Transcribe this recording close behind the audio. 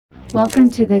Welcome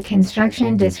to the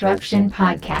Construction Disruption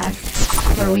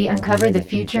Podcast, where we uncover the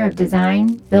future of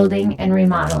design, building, and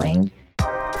remodeling.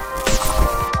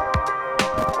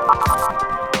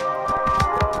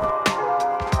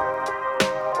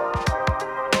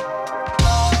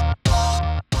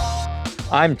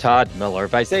 I'm Todd Miller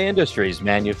of Isaiah Industries,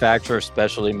 manufacturer of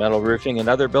specialty metal roofing and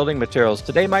other building materials.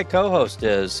 Today, my co-host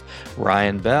is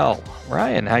Ryan Bell.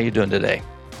 Ryan, how you doing today?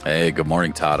 Hey, good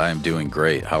morning, Todd. I am doing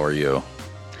great. How are you?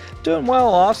 Doing well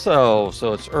also.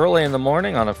 So it's early in the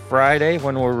morning on a Friday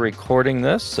when we're recording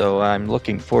this. So I'm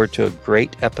looking forward to a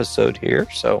great episode here.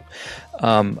 So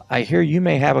I hear you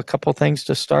may have a couple things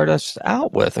to start us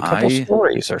out with, a couple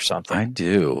stories or something. I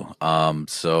do.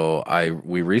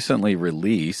 We recently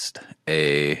released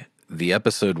the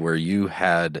episode where you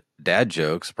had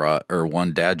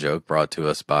one dad joke brought to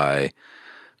us by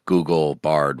Google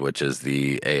Bard, which is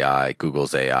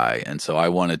Google's AI. And so I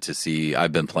wanted to see,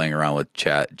 I've been playing around with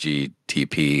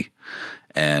ChatGPT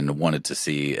and wanted to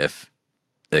see if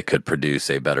it could produce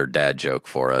a better dad joke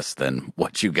for us than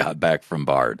what you got back from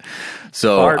Bard.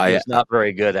 So Bard is not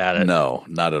very good at it. No,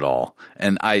 not at all.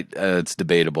 And it's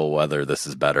debatable whether this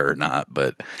is better or not.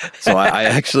 But so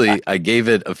I gave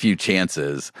it a few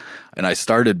chances, and I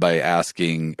started by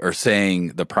saying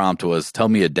the prompt was, "Tell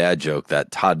me a dad joke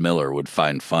that Todd Miller would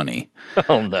find funny."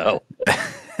 Oh no!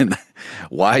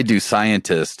 Why do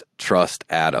scientists trust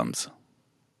atoms?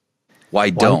 Why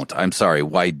don't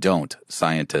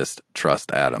scientists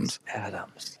trust atoms?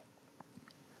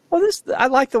 Well, I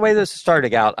like the way this is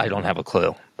starting out. I don't have a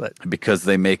clue, but because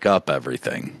they make up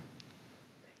everything.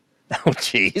 Oh,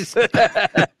 geez.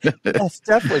 That's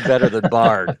definitely better than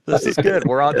Bard. This is good.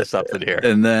 We're on to something here.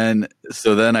 And then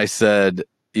I said,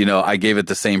 I gave it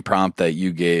the same prompt that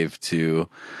you gave to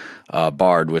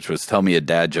Bard, which was, tell me a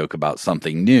dad joke about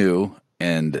something new.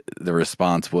 And the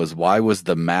response was, why was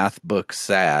the math book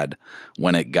sad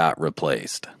when it got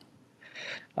replaced?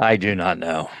 I do not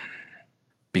know.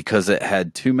 Because it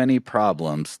had too many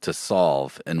problems to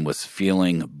solve and was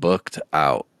feeling booked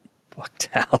out. Booked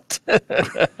out.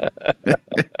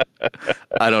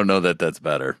 I don't know that that's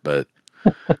better, but.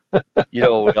 You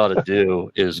know what we ought to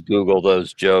do is Google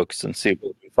those jokes and see if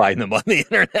we can find them on the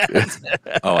internet.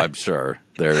 Oh, I'm sure.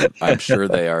 I'm sure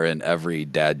they are in every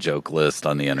dad joke list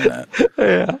on the internet.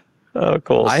 Yeah. Oh,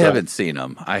 cool. I haven't seen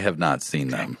them. I have not seen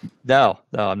them. No,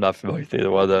 I'm not familiar with either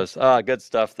one of those. Good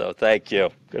stuff, though. Thank you.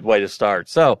 Good way to start.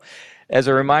 So, as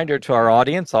a reminder to our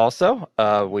audience also,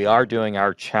 we are doing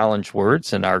our challenge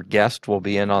words, and our guest will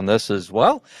be in on this as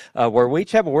well, where we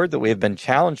each have a word that we have been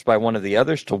challenged by one of the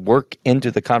others to work into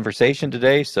the conversation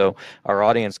today, so our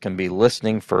audience can be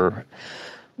listening for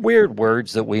weird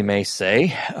words that we may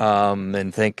say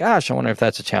and think, gosh, I wonder if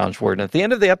that's a challenge word. And at the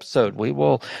end of the episode, we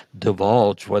will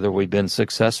divulge whether we've been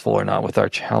successful or not with our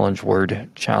challenge word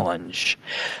challenge.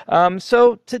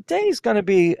 So today's going to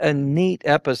be a neat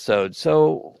episode.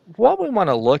 So what we want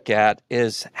to look at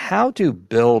is how do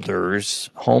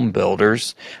home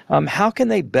builders, how can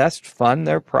they best fund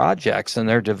their projects and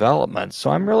their development? So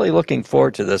I'm really looking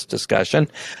forward to this discussion.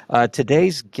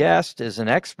 Today's guest is an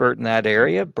expert in that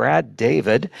area, Brad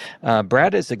David.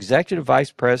 Brad is Executive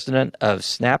Vice President of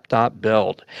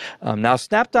Snap.Build. Now,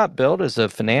 Snap.Build is a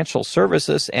financial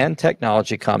services and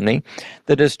technology company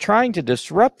that is trying to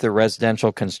disrupt the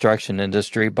residential construction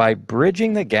industry by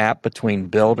bridging the gap between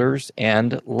builders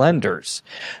and lenders.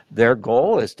 Their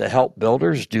goal is to help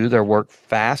builders do their work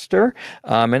faster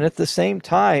and at the same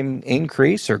time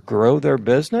increase or grow their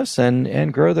business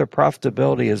and grow their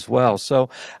profitability as well. So,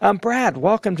 Brad,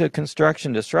 welcome to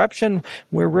Construction Disruption.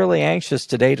 We're really anxious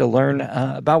today to learn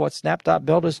about what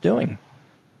Snap.Build is doing.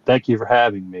 Thank you for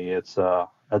having me. That's a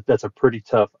pretty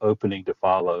tough opening to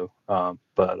follow,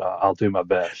 but I'll do my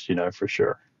best, for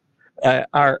sure.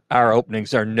 Our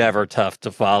openings are never tough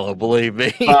to follow, believe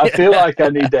me. I feel like I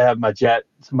need to have my chat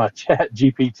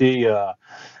GPT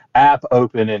app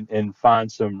open and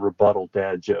find some rebuttal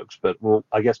dad jokes, but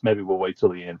I guess maybe we'll wait till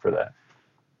the end for that.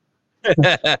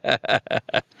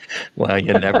 Well,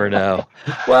 you never know.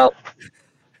 Well,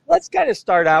 let's kind of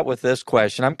start out with this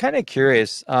question. I'm kind of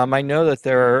curious. I know that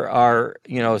there are,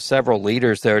 several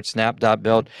leaders there at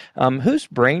Snap.Build. Whose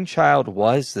brainchild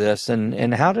was this,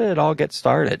 and how did it all get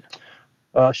started?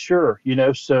 Sure.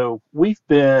 So we've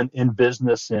been in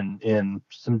business in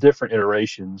some different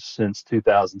iterations since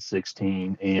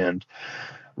 2016, and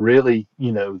really,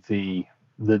 the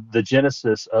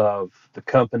genesis of the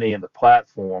company and the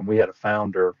platform. We had a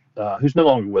founder who's no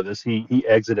longer with us. He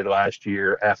exited last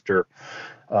year after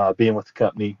being with the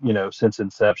company, since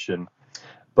inception.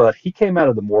 But he came out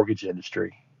of the mortgage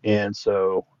industry, and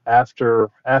so after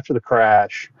the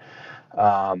crash,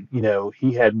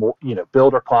 He had more,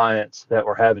 builder clients that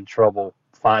were having trouble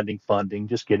finding funding,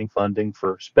 just getting funding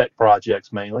for spec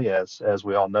projects mainly, as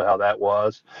we all know how that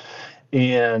was.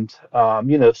 And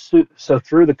so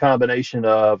through the combination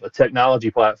of a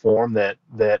technology platform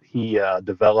that he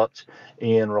developed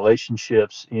and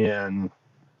relationships in,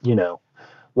 you know,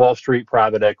 Wall Street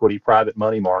private equity, private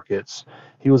money markets,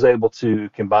 he was able to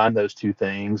combine those two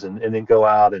things and then go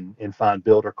out and find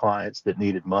builder clients that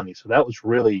needed money. So that was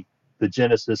really the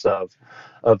genesis of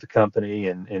the company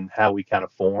and how we kind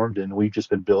of formed. And we've just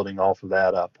been building off of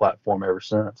that platform ever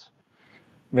since.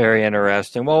 Very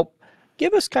interesting. Well,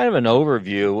 give us kind of an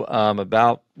overview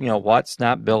about what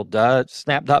Snap.build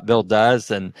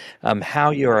does, and how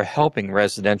you are helping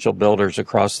residential builders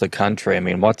across the country. I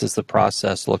mean, what does the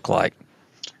process look like?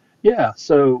 Yeah.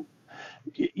 So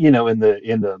in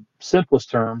the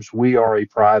simplest terms, we are a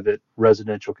private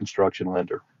residential construction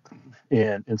lender.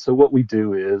 And so what we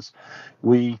do is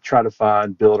we try to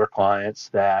find builder clients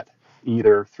that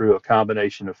either through a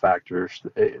combination of factors,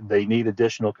 they need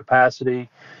additional capacity,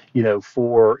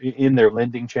 for in their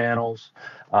lending channels.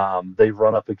 They've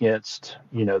run up against,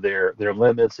 their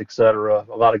limits, et cetera.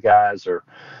 A lot of guys are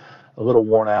a little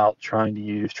worn out trying to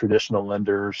use traditional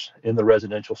lenders in the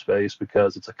residential space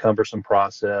because it's a cumbersome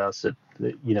process.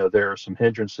 There are some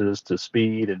hindrances to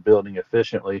speed and building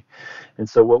efficiently. And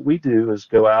so what we do is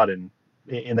go out and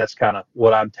that's kind of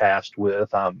what I'm tasked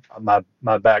with.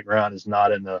 My background is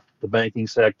not in the banking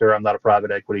sector. I'm not a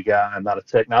private equity guy. I'm not a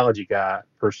technology guy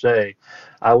per se.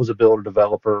 I was a builder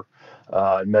developer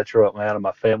in Metro Atlanta.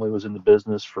 My family was in the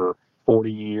business for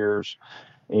 40 years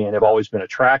and have always been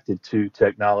attracted to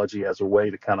technology as a way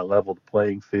to kind of level the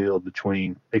playing field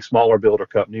between a smaller builder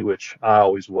company, which I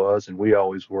always was and we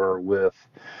always were with,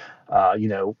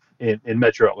 in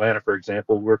Metro Atlanta, for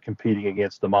example, we're competing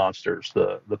against the monsters,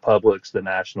 the Publix, the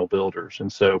national builders. And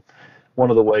so one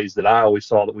of the ways that I always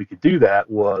saw that we could do that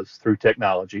was through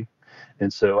technology.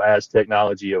 And so as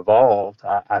technology evolved,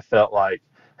 I felt like,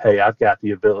 hey, I've got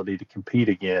the ability to compete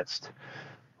against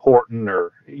Horton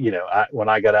or, when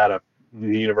I got out of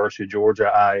the University of Georgia,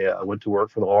 I went to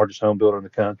work for the largest home builder in the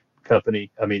country,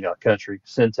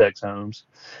 Syntex Homes.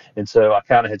 And so I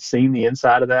kind of had seen the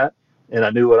inside of that and I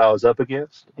knew what I was up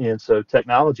against. And so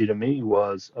technology to me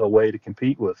was a way to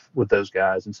compete with those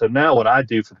guys. And so now what I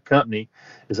do for the company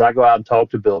is I go out and talk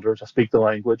to builders. I speak the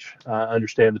language, I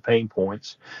understand the pain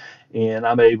points, and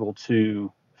I'm able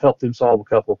to help them solve a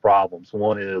couple of problems.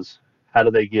 One is how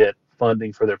do they get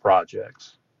funding for their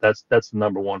projects? That's the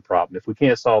number one problem. If we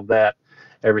can't solve that,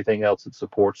 everything else that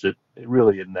supports it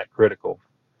really isn't that critical.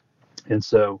 And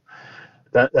so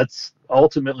that's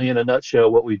ultimately in a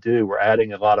nutshell what we do. We're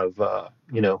adding a lot of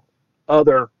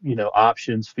other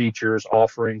options, features,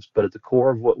 offerings, but at the core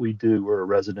of what we do, we're a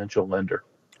residential lender.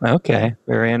 Okay,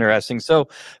 very interesting. So,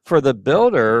 for the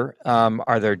builder,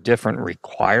 are there different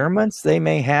requirements they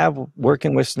may have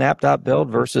working with Snap.build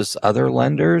versus other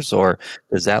lenders, or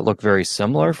does that look very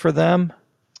similar for them?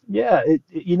 Yeah,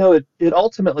 it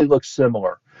ultimately looks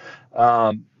similar.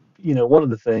 One of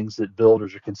the things that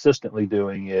builders are consistently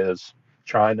doing is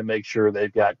trying to make sure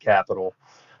they've got capital,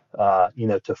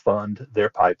 to fund their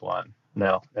pipeline.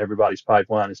 Now, everybody's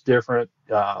pipeline is different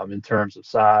in terms of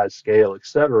size, scale, et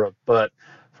cetera. But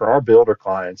for our builder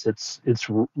clients, it's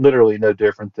literally no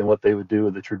different than what they would do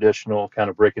with a traditional kind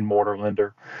of brick and mortar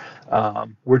lender.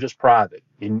 We're just private,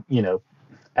 and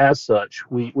as such,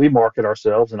 we market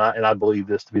ourselves, and I believe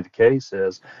this to be the case,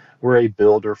 as we're a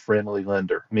builder friendly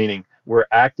lender, meaning we're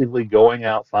actively going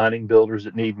out finding builders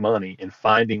that need money and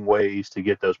finding ways to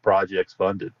get those projects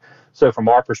funded. So from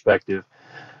our perspective,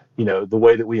 the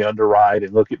way that we underwrite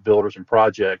and look at builders and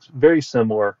projects, very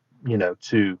similar,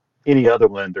 to any other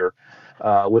lender,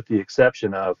 with the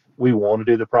exception of we want to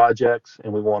do the projects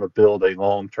and we want to build a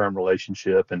long-term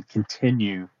relationship and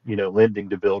continue, lending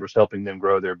to builders, helping them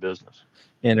grow their business.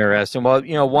 Interesting. Well,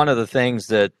 one of the things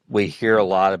that we hear a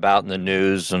lot about in the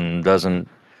news and doesn't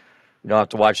you don't have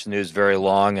to watch the news very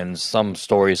long, and some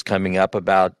stories coming up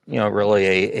about really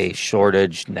a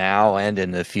shortage now and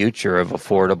in the future of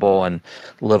affordable and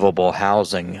livable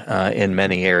housing in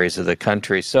many areas of the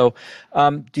country. So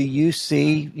do you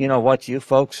see what you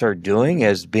folks are doing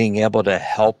as being able to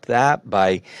help that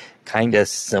by kind of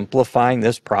simplifying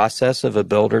this process of a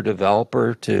builder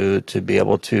developer to be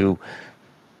able to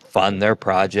fund their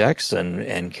projects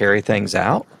and carry things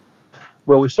out?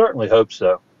 Well, we certainly hope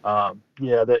so.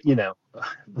 Yeah, that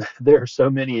there are so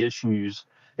many issues,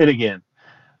 and again,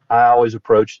 I always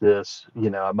approach this.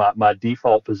 My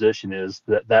default position is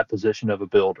that position of a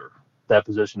builder, that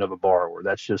position of a borrower.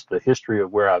 That's just the history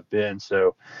of where I've been.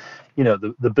 So,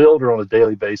 the builder on a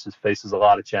daily basis faces a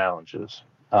lot of challenges.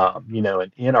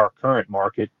 And in our current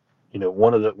market,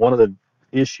 one of the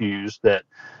issues that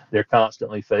they're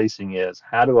constantly facing is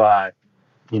how do I,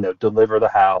 deliver the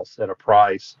house at a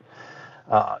price,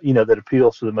 that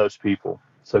appeals to the most people.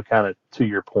 So kind of to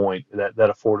your point, that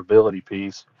affordability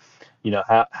piece,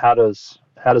 how does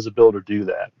a builder do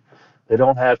that? They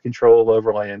don't have control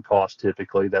over land costs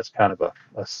typically. That's kind of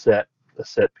a set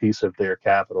piece of their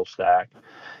capital stack.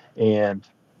 And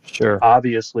Sure.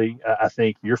 obviously, I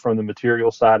think you're from the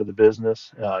material side of the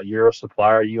business. You're a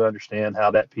supplier. You understand how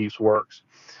that piece works.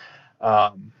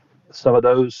 Um, some of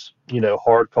those,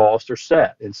 hard costs are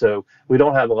set, and so we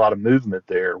don't have a lot of movement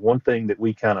there. One thing that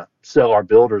we kind of sell our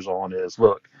builders on is,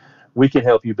 look, we can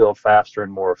help you build faster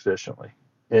and more efficiently,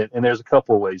 and there's a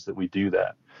couple of ways that we do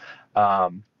that.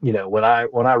 When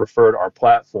I refer to our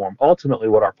platform, ultimately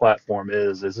what our platform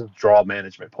is a draw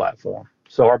management platform.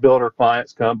 So our builder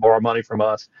clients come borrow money from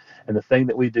us, and the thing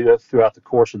that we do throughout the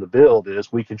course of the build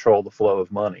is we control the flow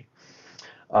of money,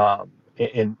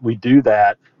 and we do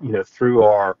that, through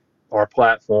our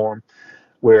platform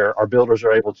where our builders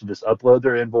are able to just upload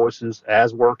their invoices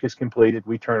as work is completed.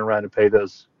 We turn around and pay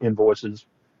those invoices.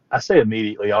 I say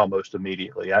immediately, almost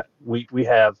immediately. We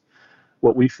have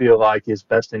what we feel like is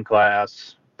best in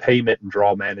class payment and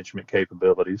draw management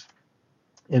capabilities.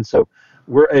 And so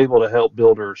we're able to help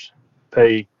builders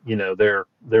pay, their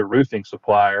roofing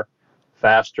supplier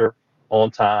faster, on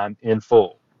time, in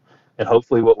full. And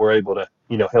hopefully what we're able to,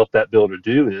 help that builder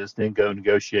do is then go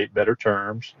negotiate better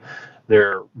terms.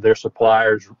 Their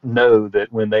suppliers know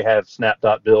that when they have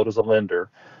Snap.Build as a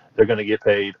lender, they're going to get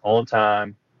paid on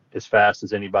time, as fast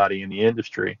as anybody in the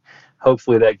industry.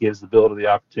 Hopefully that gives the builder the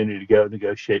opportunity to go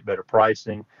negotiate better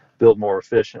pricing, build more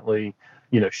efficiently,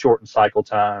 shorten cycle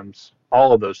times.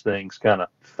 All of those things kind of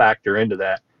factor into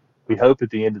that. We hope at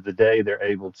the end of the day they're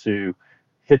able to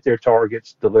hit their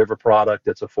targets, deliver product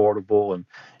that's affordable, and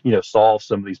solve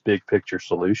some of these big picture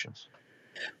solutions.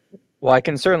 Well, I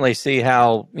can certainly see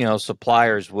how,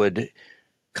 suppliers would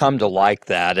come to like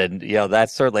that. And,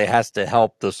 that certainly has to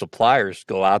help the suppliers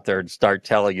go out there and start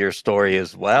telling your story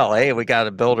as well. Hey, we got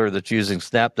a builder that's using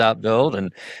Snap.Build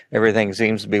and everything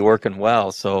seems to be working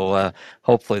well. So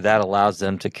hopefully that allows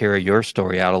them to carry your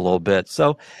story out a little bit.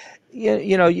 So,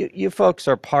 you folks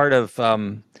are part of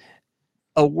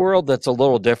a world that's a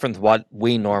little different than what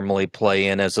we normally play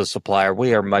in as a supplier.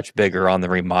 We are much bigger on the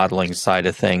remodeling side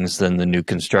of things than the new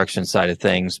construction side of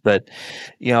things. But,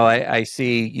 I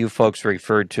see you folks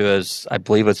referred to as, I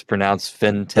believe it's pronounced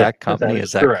FinTech company. That Is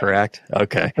is that correct. correct?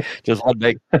 Okay. Just want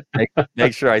to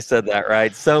make sure I said that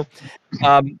right. So,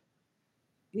 um,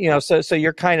 so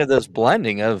you're kind of this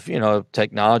blending of,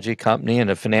 technology company and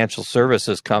a financial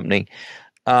services company.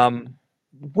 Um,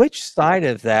 which side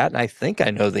of that, and I think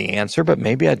I know the answer, but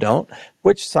maybe I don't,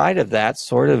 which side of that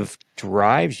sort of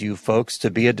drives you folks to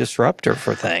be a disruptor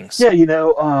for things? Yeah,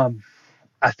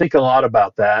 I think a lot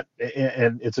about that,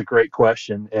 and it's a great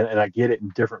question, and I get it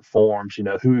in different forms.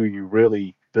 Who are you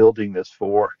really building this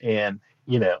for? And,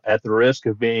 at the risk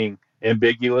of being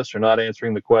ambiguous or not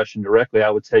answering the question directly,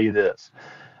 I would tell you this.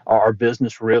 Our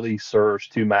business really serves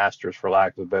two masters, for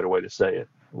lack of a better way to say it.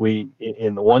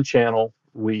 In the one channel,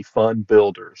 we fund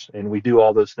builders, and we do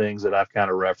all those things that I've kind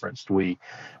of referenced. We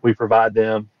provide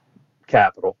them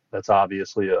capital. That's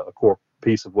obviously a core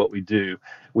piece of what we do.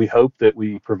 We hope that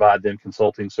we provide them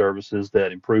consulting services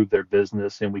that improve their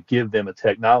business, and we give them a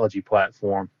technology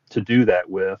platform to do that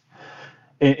with.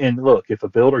 And look, if a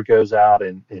builder goes out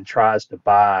and tries to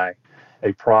buy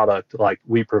a product like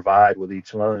we provide with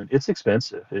each loan, it's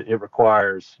expensive. It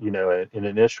requires, an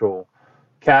initial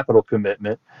capital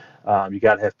commitment. You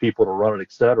got to have people to run it,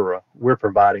 et cetera. We're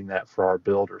providing that for our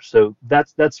builders. So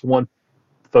that's one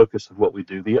focus of what we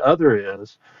do. The other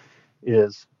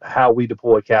is how we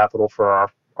deploy capital for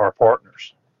our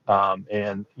partners.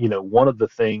 And one of the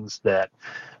things that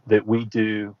we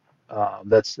do,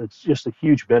 it's just a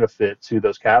huge benefit to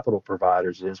those capital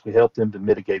providers is we help them to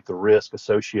mitigate the risk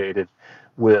associated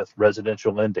with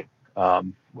residential lending.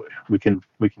 We can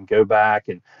go back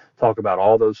and talk about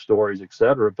all those stories, et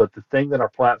cetera. But the thing that our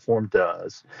platform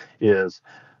does is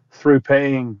through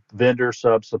paying vendor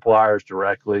sub suppliers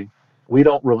directly, we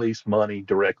don't release money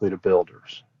directly to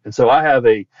builders. And so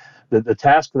the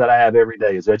task that I have every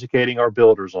day is educating our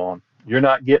builders on, you're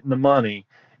not getting the money.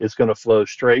 It's going to flow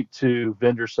straight to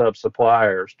vendor sub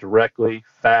suppliers directly,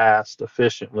 fast,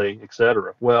 efficiently, et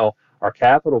cetera. Well, our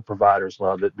capital providers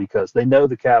love it because they know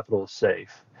the capital is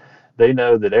safe. They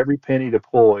know that every penny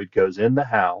deployed goes in the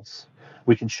house.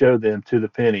 We can show them to the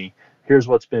penny, here's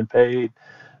what's been paid.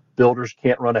 Builders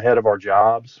can't run ahead of our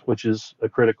jobs, which is a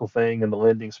critical thing in the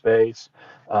lending space.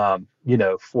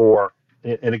 For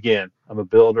and again, I'm a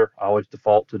builder. I always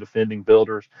default to defending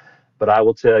builders, but I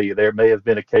will tell you, there may have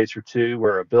been a case or two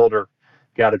where a builder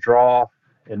got a draw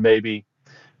and maybe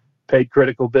paid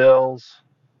critical bills,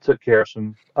 took care of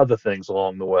some other things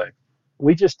along the way.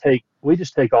 We just take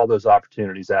all those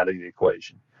opportunities out of the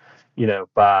equation,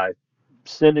 by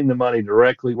sending the money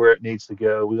directly where it needs to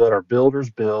go. We let our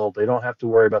builders build. They don't have to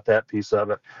worry about that piece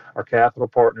of it. Our capital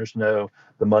partners know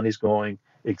the money's going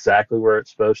exactly where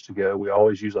it's supposed to go. We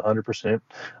always use 100%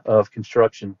 of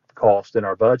construction cost in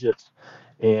our budgets,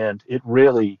 and it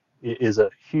really is a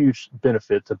huge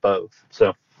benefit to both.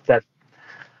 So that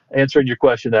answering your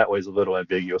question that way is a little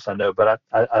ambiguous, I know, but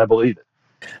I believe it.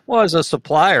 Well, as a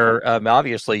supplier,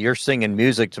 obviously you're singing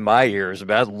music to my ears.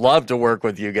 But I'd love to work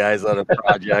with you guys on a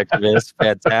project. It's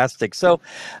fantastic. So,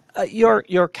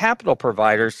 your capital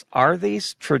providers, are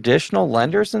these traditional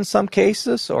lenders in some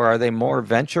cases, or are they more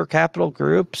venture capital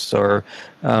groups, or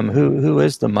who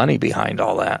is the money behind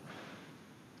all that?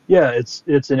 Yeah, it's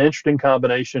an interesting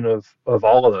combination of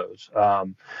all of those.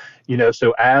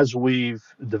 So as we've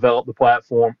developed the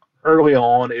platform, early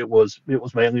on it was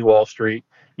mainly Wall Street,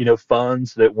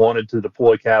 funds that wanted to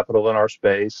deploy capital in our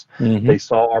space. Hmm. They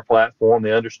saw our platform,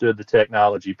 they understood the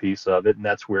technology piece of it, and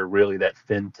that's where really that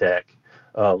fintech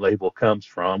label comes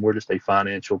from. We're just a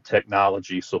financial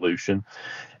technology solution,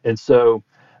 and so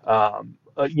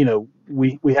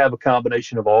we have a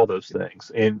combination of all those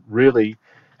things, and really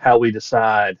how we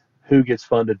decide who gets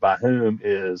funded by whom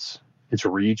is it's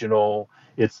regional.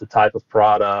 It's the type of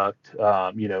product.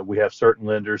 We have certain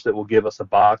lenders that will give us a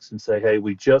box and say, hey,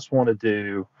 we just want to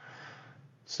do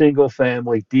single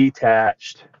family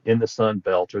detached in the Sun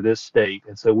Belt or this state,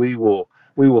 and so we will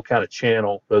kind of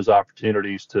channel those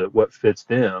opportunities to what fits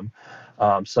them.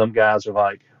 Some guys are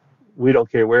like, we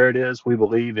don't care where it is. We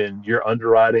believe in your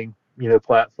underwriting,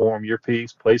 platform, your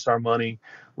piece. Place our money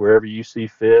wherever you see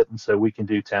fit, and so we can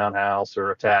do townhouse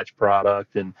or attached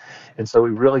product, and so we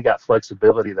really got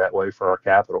flexibility that way for our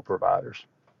capital providers.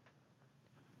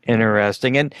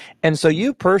 Interesting. And so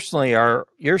you personally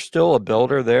you're still a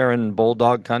builder there in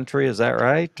Bulldog Country, is that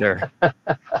right? Or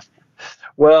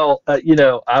Well,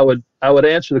 I would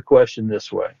answer the question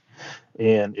this way,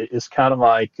 and it's kind of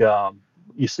like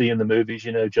you see in the movies.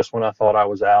 Just when I thought I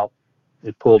was out,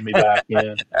 it pulled me back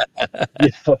in.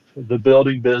 The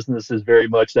building business is very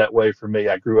much that way for me.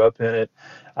 I grew up in it.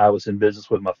 I was in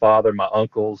business with my father, my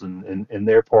uncles, and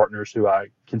their partners, who I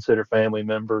consider family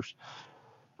members.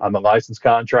 I'm a licensed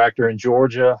contractor in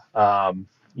Georgia.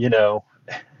 You know,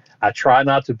 I try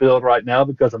not to build right now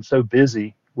because I'm so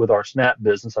busy with our Snap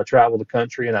business. I travel the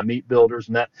country and I meet builders,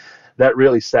 and that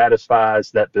really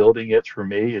satisfies that building itch for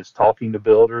me, is talking to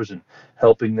builders and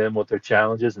helping them with their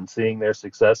challenges and seeing their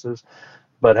successes.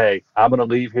 But hey, I'm going to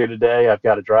leave here today. I've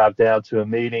got to drive down to a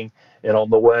meeting, and on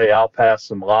the way, I'll pass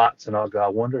some lots, and I'll go, I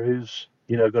wonder who's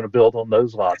going to build on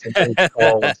those lots. I'm going to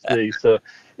call and see. So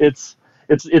it's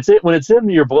it when it's in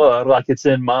your blood, like it's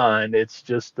in mine. It's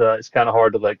just it's kind of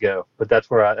hard to let go. But that's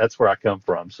where I come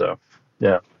from. So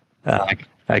yeah.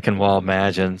 I can well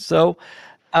imagine. So,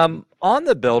 on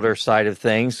the builder side of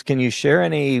things, can you share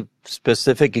any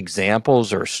specific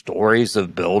examples or stories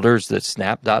of builders that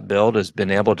Snap.Build has been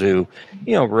able to,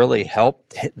 really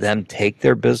help them take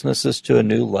their businesses to a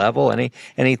new level?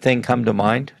 Anything come to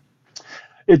mind?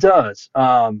 It does.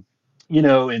 And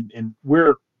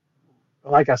we're,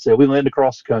 like I said, we land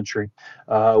across the country.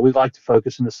 We like to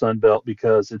focus in the Sun Belt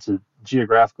because it's a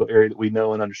geographical area that we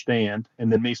know and understand. And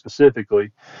then me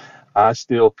specifically, I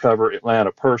still cover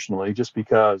Atlanta personally, just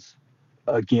because,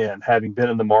 again, having been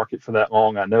in the market for that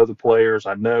long, I know the players,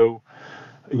 I know,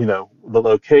 the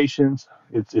locations.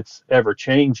 It's ever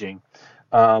changing.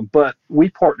 But we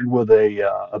partnered with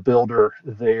a builder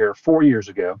there 4 years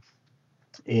ago,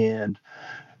 and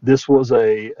this was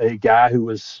a guy who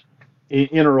was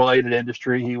in a related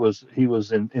industry. He was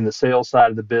in the sales side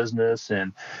of the business,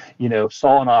 and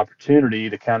saw an opportunity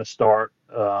to kind of start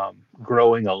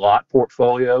growing a lot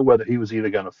portfolio, whether he was either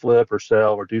going to flip or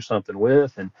sell or do something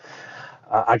with. And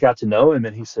I got to know him,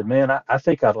 and he said, man, I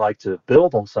think I'd like to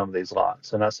build on some of these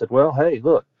lots. And I said, well, hey,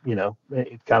 look,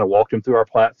 it kind of walked him through our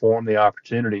platform, the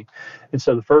opportunity. And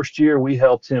so the first year we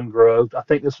helped him grow, I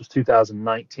think this was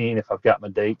 2019, if I've got my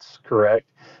dates correct,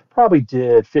 probably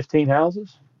did 15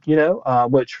 houses,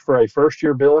 which for a first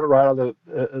year builder right out of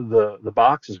the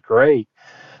box is great.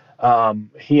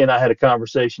 He and I had a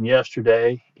conversation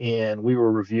yesterday, and we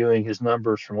were reviewing his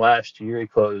numbers from last year. He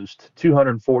closed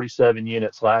 247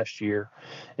 units last year,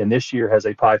 and this year has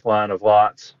a pipeline of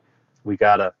lots. We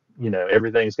got to,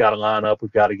 everything's got to line up.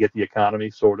 We've got to get the economy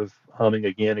sort of humming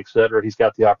again, et cetera. He's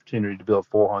got the opportunity to build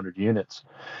 400 units.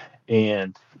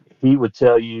 And he would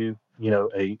tell you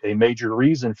a major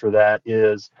reason for that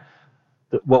is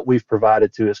what we've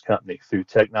provided to his company through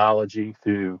technology,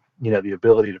 through the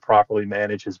ability to properly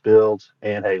manage his builds,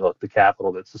 and hey, look, the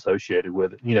capital that's associated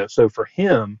with it. So for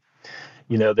him,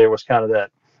 there was kind of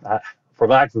that, for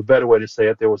lack of a better way to say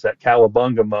it, there was that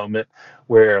cowabunga moment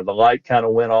where the light kind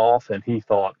of went off, and he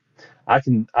thought, I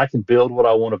can build what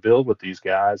I want to build with these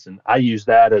guys, and I use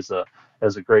that as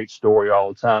a great story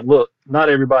all the time. Look, not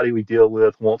everybody we deal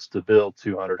with wants to build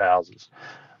 200 houses,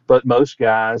 but most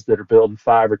guys that are building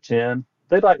 5 or 10,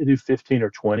 they'd like to do 15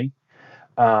 or 20.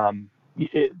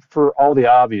 For all the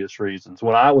obvious reasons.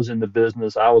 When I was in the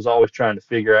business, I was always trying to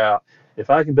figure out if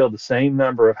I can build the same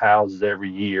number of houses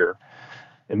every year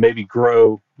and maybe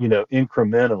grow,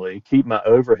 incrementally, keep my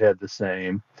overhead the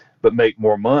same, but make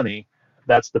more money.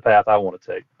 That's the path I want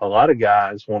to take. A lot of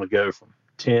guys want to go from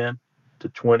 10 to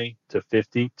 20 to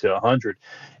 50 to 100.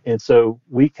 And so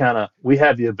we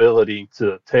have the ability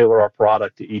to tailor our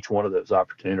product to each one of those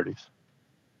opportunities.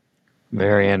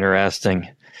 Very interesting.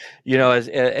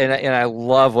 And I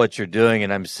love what you're doing,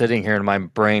 and I'm sitting here and my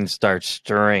brain starts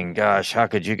stirring. Gosh, how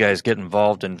could you guys get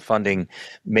involved in funding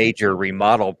major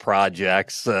remodel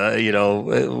projects?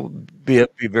 Be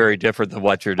very different than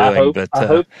what you're doing. I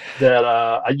hope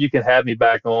that you can have me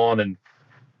back on in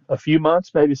a few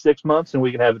months, maybe 6 months, and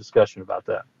we can have a discussion about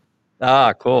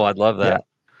that. Cool. I'd love that.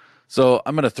 So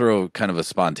I'm going to throw kind of a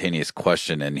spontaneous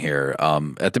question in here.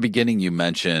 At the beginning, you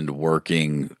mentioned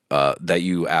working that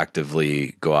you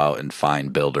actively go out and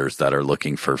find builders that are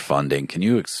looking for funding. Can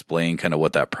you explain kind of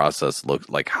what that process looks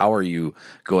like? How are you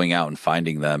going out and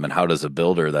finding them, and how does a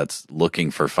builder that's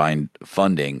looking for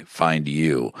funding find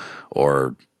you,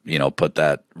 or put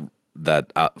that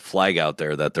flag out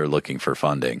there that they're looking for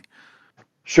funding?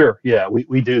 Sure. Yeah,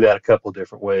 we do that a couple of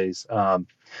different ways.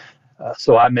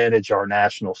 So I manage our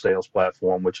national sales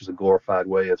platform, which is a glorified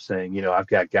way of saying, I've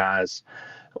got guys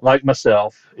like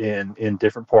myself in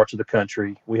different parts of the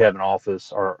country. We have an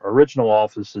office. Our original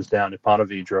office is down in Ponte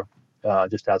Vedra,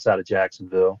 just outside of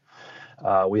Jacksonville.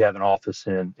 We have an office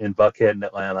in Buckhead in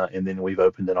Atlanta, and then we've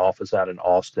opened an office out in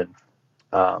Austin.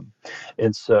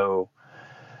 And so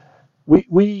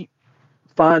we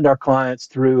find our clients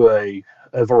through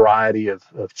a variety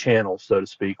of channels, so to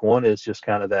speak. One is just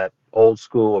kind of that old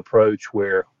school approach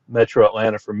where Metro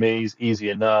Atlanta for me is easy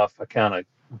enough. I kind of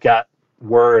got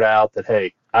word out that,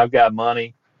 hey, I've got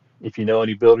money. If you know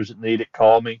any builders that need it,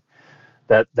 call me.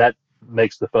 That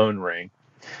makes the phone ring.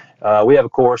 We have a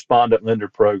correspondent lender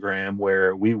program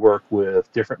where we work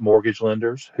with different mortgage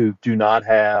lenders who do not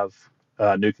have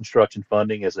new construction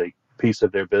funding as a piece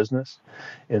of their business.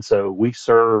 And so we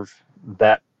serve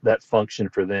that function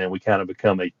for them. We kind of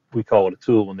we call it a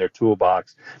tool in their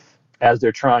toolbox as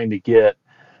they're trying to get,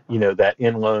 that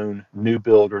in-loan new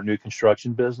build or new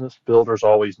construction business. Builders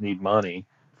always need money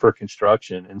for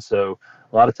construction. And so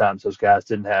a lot of times those guys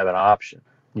didn't have an option.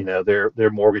 They're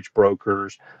mortgage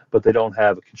brokers, but they don't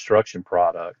have a construction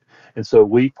product. And so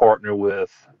we partner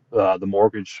with the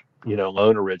mortgage,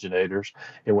 loan originators.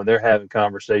 And when they're having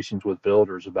conversations with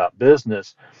builders about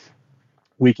business,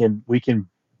 we can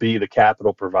be the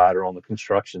capital provider on the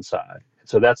construction side.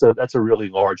 So that's a really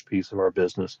large piece of our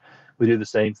business. We do the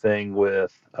same thing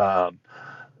with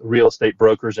real estate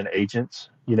brokers and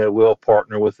agents. We'll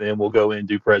partner with them. We'll go in,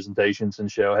 do presentations,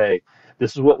 and show, hey,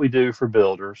 this is what we do for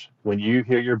builders. When you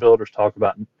hear your builders talk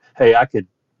about, hey, I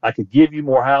could give you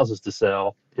more houses to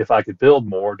sell if I could build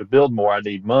more. To build more, I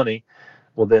need money.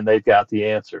 Well, then they've got the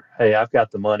answer. Hey, I've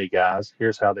got the money, guys.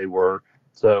 Here's how they work.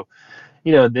 So,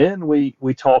 then we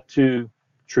talk to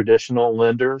traditional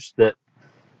lenders that,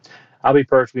 I'll be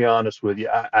perfectly honest with you.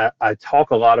 I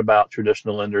talk a lot about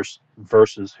traditional lenders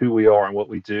versus who we are and what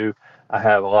we do. I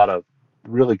have a lot of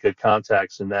really good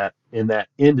contacts in that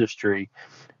industry,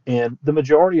 and the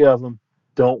majority of them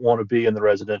don't want to be in the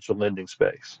residential lending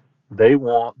space. They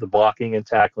want the blocking and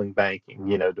tackling banking,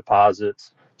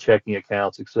 deposits, checking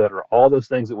accounts, et cetera, all those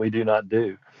things that we do not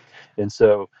do. And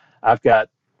so I've got,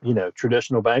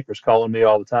 traditional bankers calling me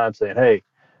all the time saying, hey,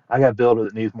 I got a builder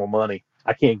that needs more money.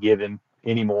 I can't give him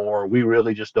anymore. We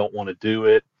really just don't want to do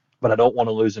it, but I don't want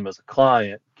to lose him as a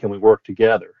client. Can we work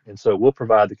together? And so we'll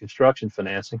provide the construction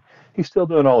financing. He's still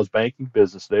doing all his banking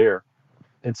business there.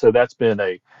 And so that's been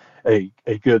a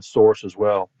good source as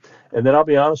well. And then I'll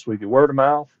be honest with you, word of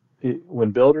mouth, when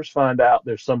builders find out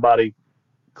there's somebody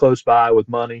close by with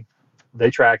money, they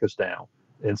track us down.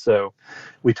 And so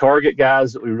we target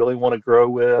guys that we really want to grow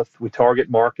with. We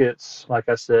target markets, like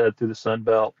I said, through the Sun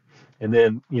Belt, and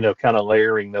then, kind of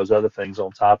layering those other things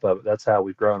on top of it. That's how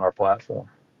we've grown our platform.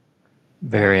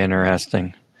 Very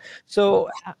interesting. So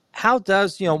how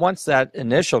does, once that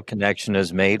initial connection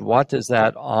is made, what does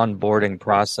that onboarding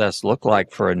process look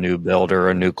like for a new builder,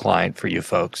 a new client for you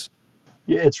folks?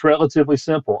 Yeah, it's relatively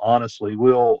simple, honestly.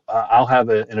 I'll have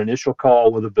an initial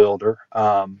call with a builder.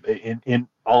 In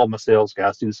all of my sales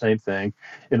guys do the same thing,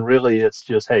 and really, it's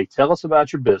just, hey, tell us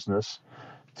about your business,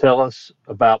 tell us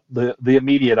about the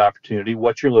immediate opportunity,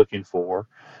 what you're looking for,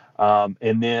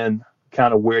 and then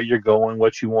kind of where you're going,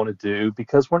 what you want to do,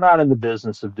 because we're not in the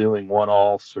business of doing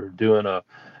one-offs or doing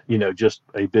just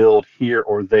a build here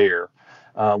or there.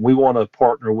 We want to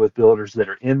partner with builders that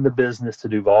are in the business to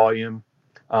do volume,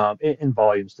 in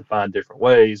volumes to find different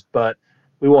ways, but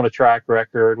we want a track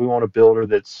record. We want a builder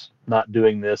that's not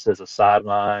doing this as a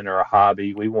sideline or a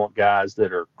hobby. We want guys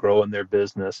that are growing their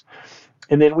business.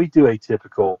 And then we do a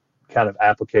typical kind of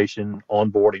application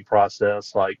onboarding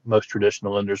process like most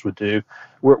traditional lenders would do.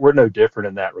 We're no different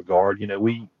in that regard.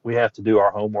 We have to do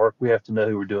our homework. We have to know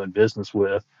who we're doing business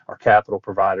with. Our capital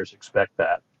providers expect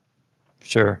that.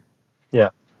 Sure. Yeah.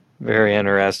 Very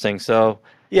interesting. So,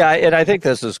 yeah, and I think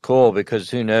this is cool because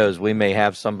who knows, we may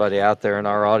have somebody out there in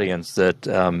our audience that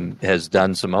has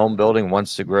done some home building,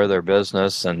 wants to grow their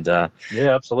business, and Yeah,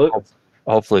 absolutely.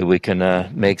 hopefully we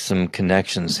can make some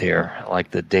connections here,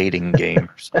 like the dating game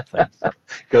or something.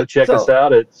 Go check us So,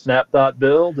 out at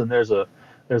snap.build, and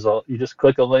you just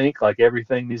click a link. Like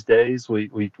everything these days,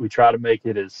 we try to make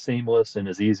it as seamless and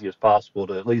as easy as possible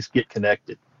to at least get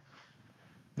connected.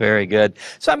 very good.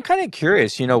 So I'm kind of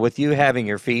curious, with you having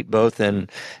your feet both in,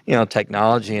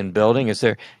 technology and building, is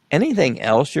there anything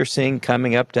else you're seeing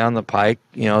coming up down the pike,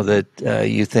 that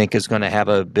you think is going to have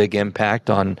a big impact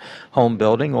on home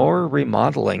building or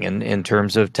remodeling in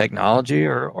terms of technology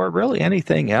or really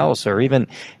anything else, or even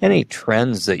any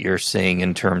trends that you're seeing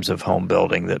in terms of home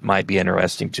building that might be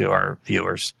interesting to our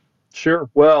viewers? Sure.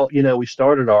 Well, we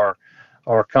started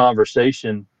our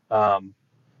conversation,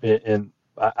 and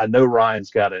I know Ryan's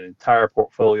got an entire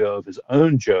portfolio of his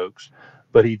own jokes,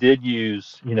 but he did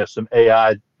use some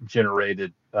AI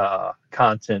generated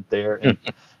content there, and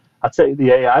I'd say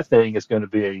the AI thing is going to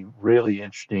be a really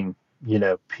interesting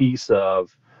piece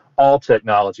of all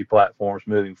technology platforms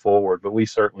moving forward. But we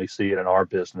certainly see it in our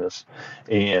business,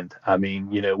 and I mean,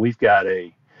 we've got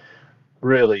a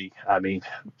really, I mean,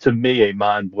 to me, a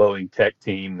mind-blowing tech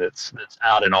team that's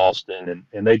out in Austin,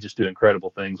 and they just do incredible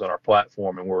things on our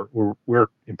platform, and we're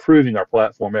improving our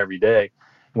platform every day,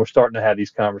 and we're starting to have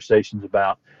these conversations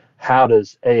about how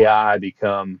does AI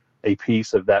become a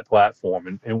piece of that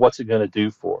platform, and what's it going to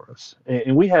do for us,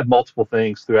 and we have multiple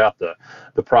things throughout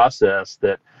the process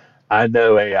that I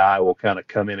know AI will kind of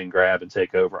come in and grab and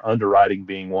take over, underwriting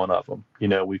being one of them.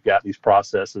 We've got these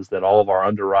processes that all of our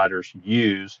underwriters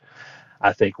use.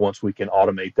 I think once we can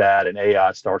automate that and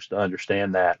AI starts to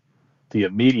understand that, the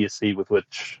immediacy with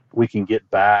which we can get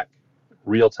back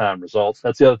real-time results.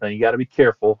 That's the other thing. You got to be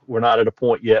careful. We're not at a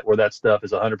point yet where that stuff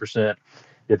is 100%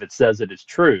 if it says it is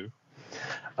true.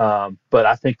 But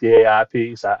I think the AI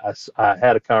piece, I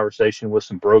had a conversation with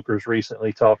some brokers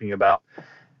recently talking about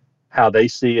how they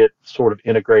see it sort of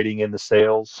integrating in the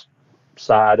sales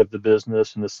side of the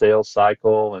business and the sales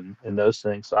cycle and those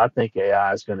things. So I think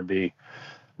AI is going to be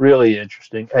really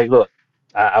interesting. Hey, look,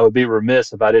 I would be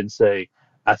remiss if I didn't say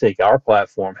I think our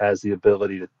platform has the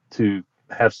ability to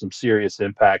have some serious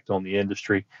impact on the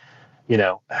industry.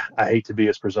 I hate to be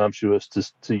as presumptuous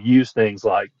to use things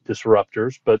like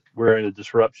disruptors, but we're in a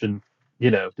disruption,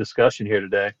 discussion here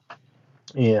today.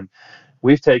 And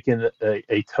we've taken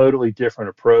a totally different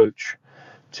approach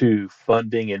to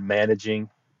funding and managing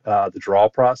the draw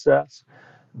process.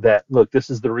 That look, this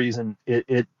is the reason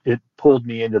it pulled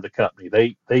me into the company.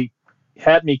 They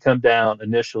had me come down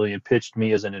initially and pitched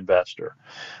me as an investor.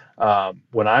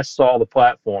 When I saw the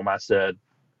platform, I said,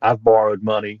 I've borrowed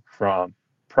money from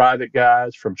private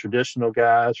guys, from traditional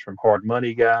guys, from hard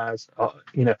money guys.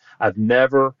 I've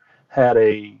never had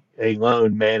a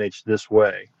loan managed this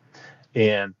way.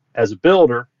 And as a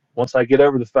builder, once I get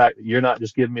over the fact that you're not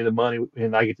just giving me the money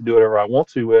and I get to do whatever I want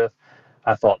to with,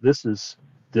 I thought this is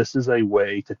a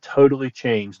way to totally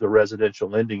change the residential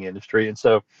lending industry. And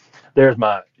so there's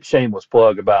my shameless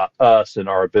plug about us and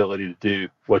our ability to do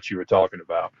what you were talking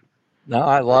about. No,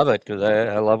 I love it because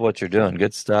I love what you're doing.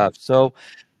 Good stuff. So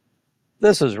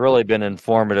this has really been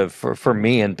informative for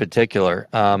me in particular.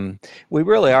 We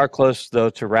really are close, though,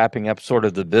 to wrapping up sort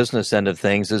of the business end of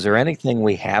things. Is there anything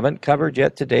we haven't covered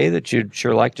yet today that you'd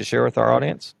sure like to share with our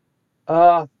audience?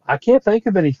 I can't think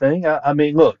of anything. I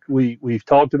mean, look, we've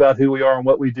talked about who we are and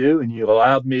what we do, and you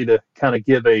allowed me to kind of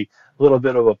give a little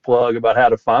bit of a plug about how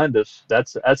to find us.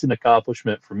 That's an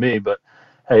accomplishment for me. But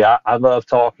hey, I love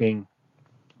talking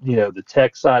the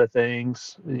tech side of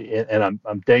things, and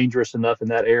I'm dangerous enough in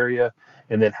that area,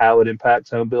 and then how it impacts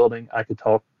home building. I could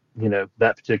talk,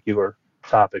 that particular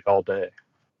topic all day.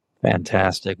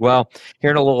 Fantastic. Well,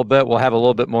 here in a little bit, we'll have a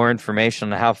little bit more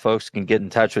information on how folks can get in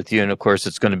touch with you. And of course,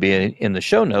 it's going to be in the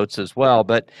show notes as well.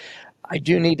 But I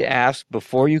do need to ask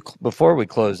before we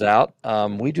close out,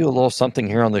 we do a little something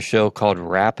here on the show called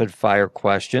rapid fire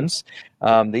questions.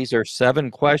 These are 7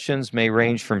 questions, may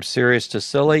range from serious to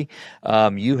silly.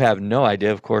 You have no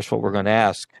idea, of course, what we're going to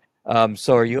ask.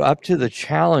 So are you up to the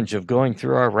challenge of going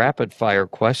through our rapid fire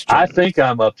questions? I think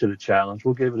I'm up to the challenge.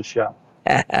 We'll give it a shot.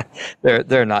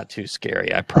 They're not too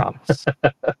scary, I promise.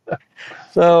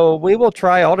 So we will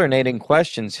try alternating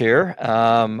questions here.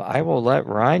 I will let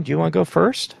Ryan. Do you want to go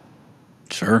first?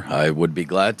 Sure, I would be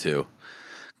glad to.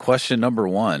 Question number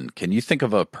 1: can you think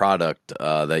of a product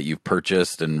that you've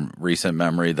purchased in recent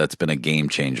memory that's been a game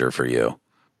changer for you?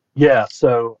 Yeah.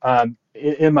 So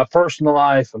in my personal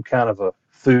life, I'm kind of a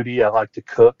foodie. I like to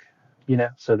cook.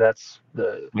 So that's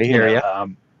We hear you.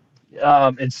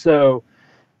 and so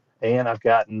and I've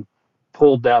gotten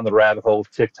pulled down the rabbit hole of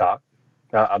TikTok.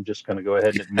 I'm just going to go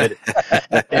ahead and admit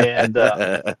it.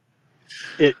 And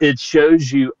it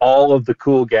shows you all of the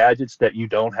cool gadgets that you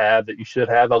don't have that you should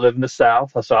have. I live in the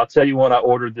South, so I'll tell you what I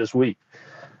ordered this week: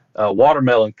 a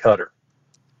watermelon cutter.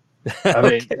 I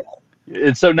mean, Okay.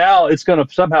 and so now it's going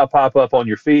to somehow pop up on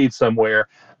your feed somewhere.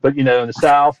 But in the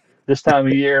South, this time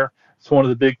of year, it's one of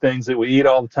the big things that we eat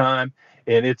all the time,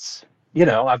 and it's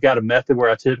I've got a method where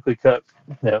I typically cut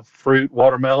fruit,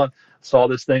 watermelon. Saw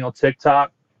this thing on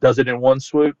TikTok, does it in one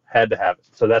swoop, had to have it.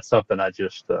 So that's something I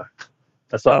just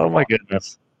that's something. Oh my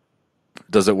goodness.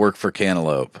 Does it work for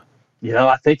cantaloupe?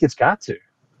 I think it's got to.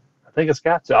 I think it's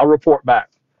got to. I'll report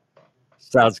back.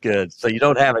 Sounds good. So you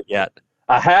don't have it yet.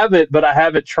 I have it, but I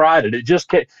haven't tried it. It just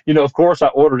can't, of course I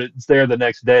ordered it. It's there the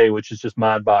next day, which is just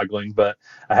mind boggling, but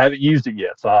I haven't used it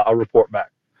yet. So I'll report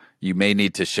back. You may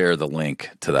need to share the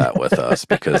link to that with us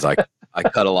because I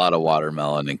cut a lot of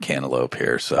watermelon and cantaloupe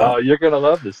here. So Oh, you're going to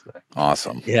love this thing.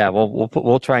 awesome. Yeah, well,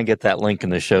 we'll try and get that link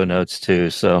in the show notes too.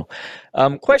 So,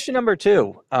 question number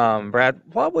 2, Brad,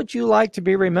 what would you like to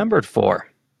be remembered for?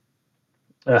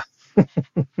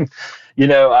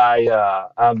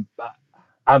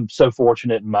 I'm so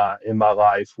fortunate in my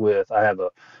life I have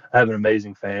an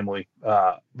amazing family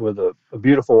with a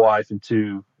beautiful wife and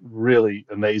 2 really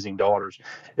amazing daughters.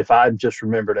 If I'm just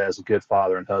remembered as a good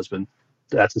father and husband,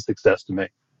 that's a success to me.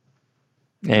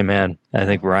 Amen. I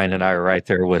think Ryan and I are right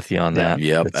there with you on that.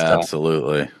 Yep, Good stuff.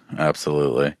 absolutely.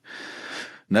 Absolutely.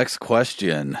 Next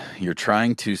question. You're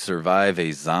trying to survive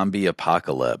a zombie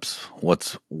apocalypse.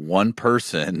 What's one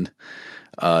person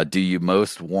do you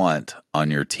most want on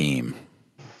your team?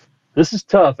 This is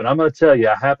tough, and I'm going to tell you,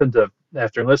 I happen to,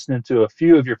 after listening to a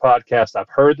few of your podcasts, I've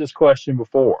heard this question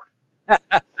before.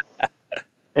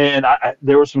 And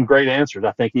there were some great answers.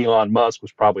 I think Elon Musk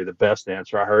was probably the best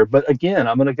answer I heard. But again,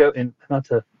 I'm going to go and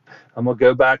I'm going to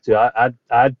go back to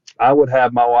I would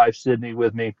have my wife Sydney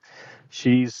with me.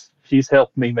 She's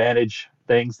helped me manage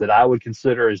things that I would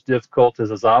consider as difficult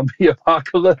as a zombie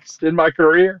apocalypse in my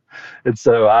career, and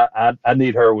so I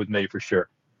need her with me for sure.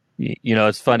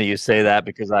 It's funny you say that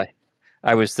because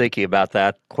I was thinking about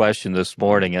that question this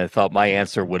morning, and I thought my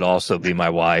answer would also be my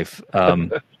wife.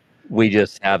 We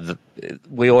just have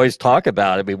we always talk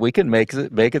about it. I mean, we can make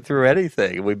it through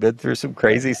anything. We've been through some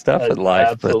crazy stuff in life.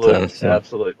 Absolutely,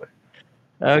 absolutely.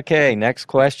 Okay, next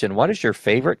question. What is your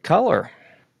favorite color?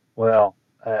 Well,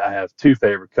 I have 2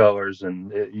 favorite colors,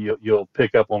 and you'll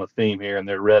pick up on a theme here, and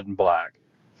they're red and black.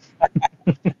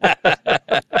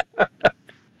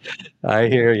 I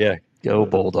hear you. Go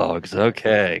Bulldogs.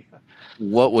 Okay.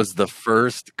 What was the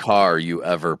first car you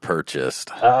ever purchased?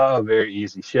 Oh, very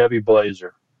easy. Chevy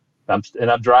Blazer. I'm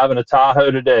driving a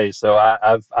Tahoe today, so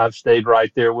I've stayed right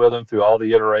there with them through all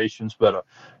the iterations. But a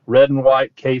red and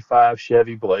white K5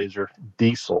 Chevy Blazer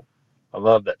diesel. I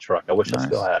love that truck. I wish I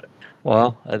still Nice. had it.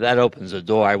 Well, that opens a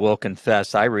door. I will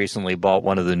confess, I recently bought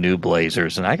one of the new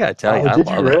Blazers, and I got to tell you, Oh, I did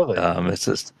you love really? it. It's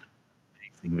just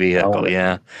an amazing vehicle.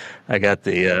 Yeah, I got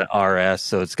the RS,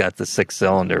 so it's got the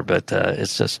 6-cylinder, but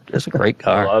it's a great I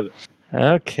car. love it.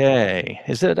 Okay,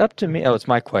 is it up to me? Oh, it's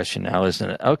my question now, isn't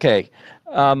it? Okay.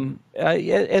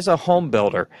 As a home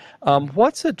builder,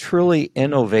 what's a truly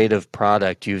innovative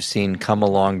product you've seen come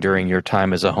along during your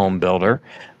time as a home builder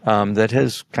that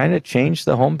has kind of changed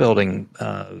the home building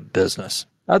business,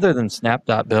 other than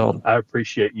Snap.Build? I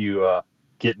appreciate you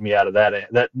getting me out of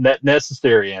that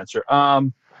necessary answer.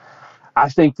 I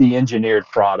think the engineered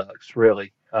products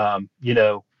really,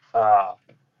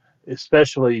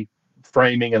 especially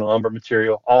framing and lumber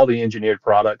material, all the engineered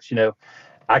products.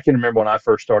 I can remember when I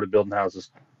first started building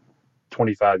houses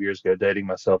 25 years ago, dating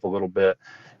myself a little bit.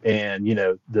 And,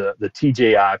 the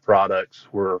TJI products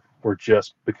were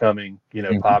just becoming,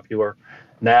 popular.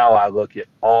 Now I look at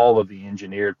all of the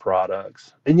engineered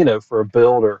products, and, for a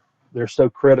builder, they're so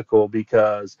critical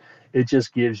because it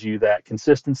just gives you that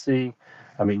consistency.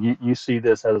 I mean, you see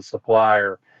this as a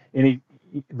supplier. The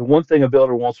one thing a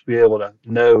builder wants to be able to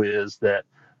know is that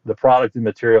the product and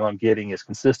material I'm getting is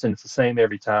consistent. It's the same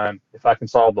every time. If I can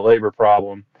solve the labor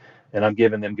problem and I'm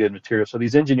giving them good material. So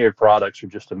these engineered products are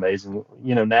just amazing.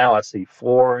 Now I see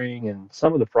flooring, and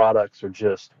some of the products are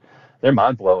they're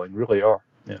mind blowing, really are.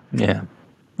 Yeah. Yeah.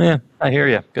 Yeah. I hear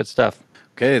you. Good stuff.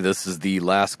 Okay, this is the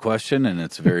last question, and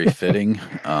it's very fitting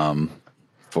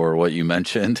for what you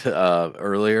mentioned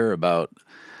earlier about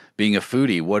being a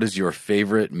foodie. What is your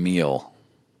favorite meal?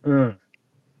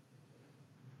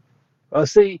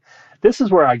 See, this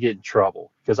is where I get in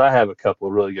trouble because I have a couple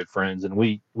of really good friends, and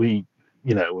we when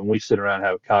we sit around and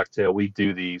have a cocktail, we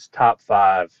do these top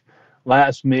 5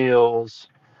 last meals,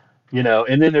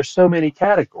 and then there's so many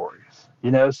categories,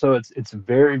 so it's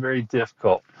very, very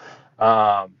difficult.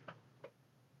 Um,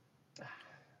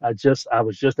 I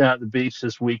was just out at the beach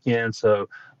this weekend, so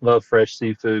love fresh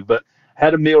seafood. But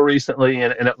had a meal recently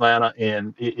in Atlanta,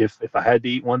 and if I had to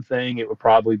eat one thing, it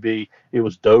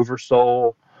was Dover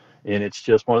sole, and it's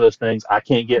just one of those things I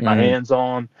can't get my Mm. hands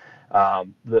on.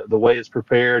 The way it's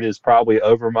prepared is probably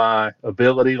over my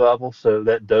ability level. So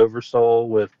that Dover sole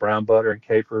with brown butter and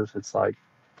capers, it's like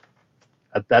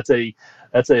that's a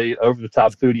over the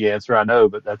top foodie answer, I know,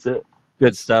 but that's it.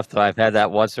 Good stuff, though. I've had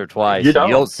that once or twice, You and you don't?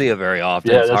 don't see it very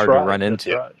often. Yeah, It's that's hard to right. run That's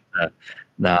into. right.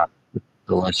 Nah,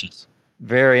 delicious.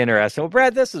 Very interesting. Well,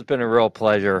 Brad, this has been a real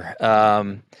pleasure.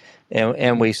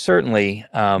 And we certainly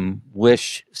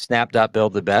wish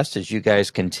Snap.Build the best as you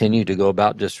guys continue to go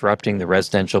about disrupting the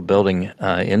residential building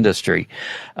industry.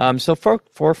 So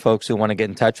for folks who want to get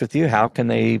in touch with you, how can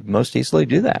they most easily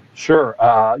do that? Sure.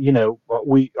 Our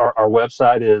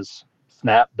website is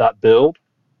snap.build.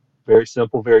 Very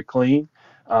simple, very clean.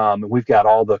 And we've got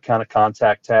all the kind of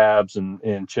contact tabs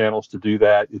and channels to do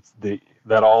that.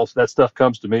 That stuff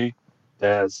comes to me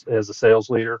as a sales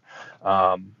leader.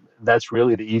 That's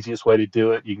really the easiest way to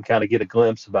do it. You can kind of get a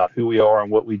glimpse about who we are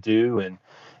and what we do,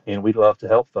 and we'd love to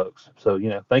help folks. So,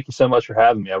 thank you so much for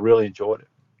having me. I really enjoyed it.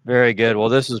 Very good. Well,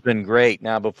 this has been great.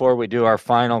 Now, before we do our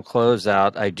final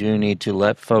closeout, I do need to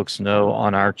let folks know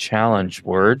on our challenge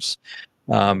words.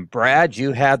 Brad,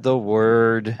 you had the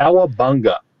word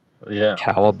Cowabunga. Yeah.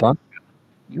 cowabunga.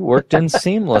 You worked in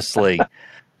seamlessly.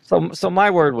 So my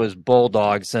word was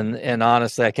bulldogs, and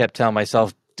honestly, I kept telling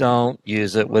myself, don't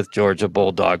use it with Georgia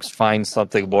Bulldogs. Find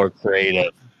something more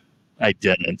creative. I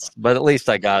didn't, but at least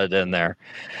I got it in there.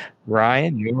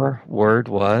 Ryan, your word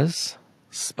was?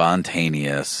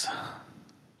 Spontaneous.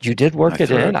 You did work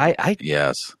it in.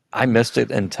 Yes. I missed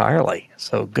it entirely.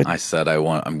 So good. I said I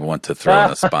want to throw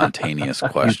in a spontaneous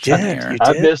question here.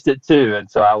 I missed it too, and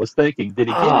so I was thinking, did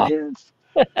he get it in?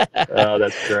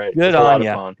 That's great. Good It's a lot on of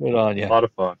you. fun. Good on you. A lot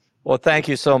of fun. Well, thank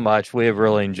you so much. We have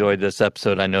really enjoyed this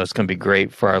episode. I know it's going to be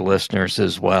great for our listeners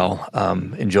as well.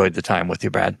 Enjoyed the time with you,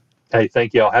 Brad. Hey,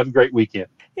 thank you all. Have a great weekend.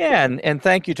 Yeah, and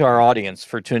thank you to our audience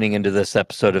for tuning into this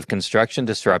episode of Construction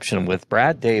Disruption with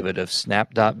Brad David of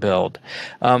Snap.Build.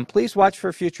 Please watch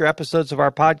for future episodes of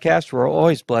our podcast. We're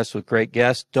always blessed with great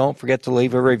guests. Don't forget to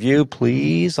leave a review,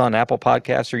 please, on Apple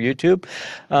Podcasts or YouTube.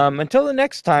 Until the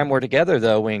next time we're together,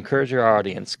 though, we encourage our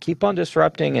audience, keep on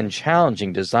disrupting and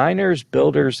challenging designers,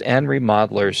 builders, and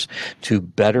remodelers to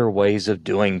better ways of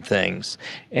doing things.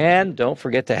 And don't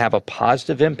forget to have a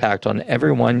positive impact on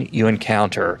everyone you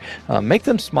encounter. Make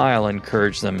them smile and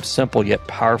encourage them. Simple yet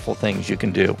powerful things you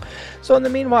can do. So in the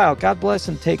meanwhile, God bless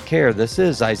and take care. This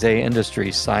is Isaiah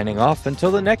Industries signing off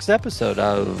until the next episode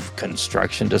of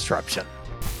Construction Disruption.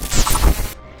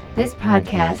 This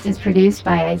podcast is produced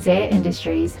by Isaiah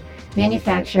Industries,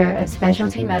 manufacturer of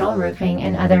specialty metal roofing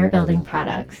and other building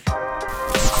products.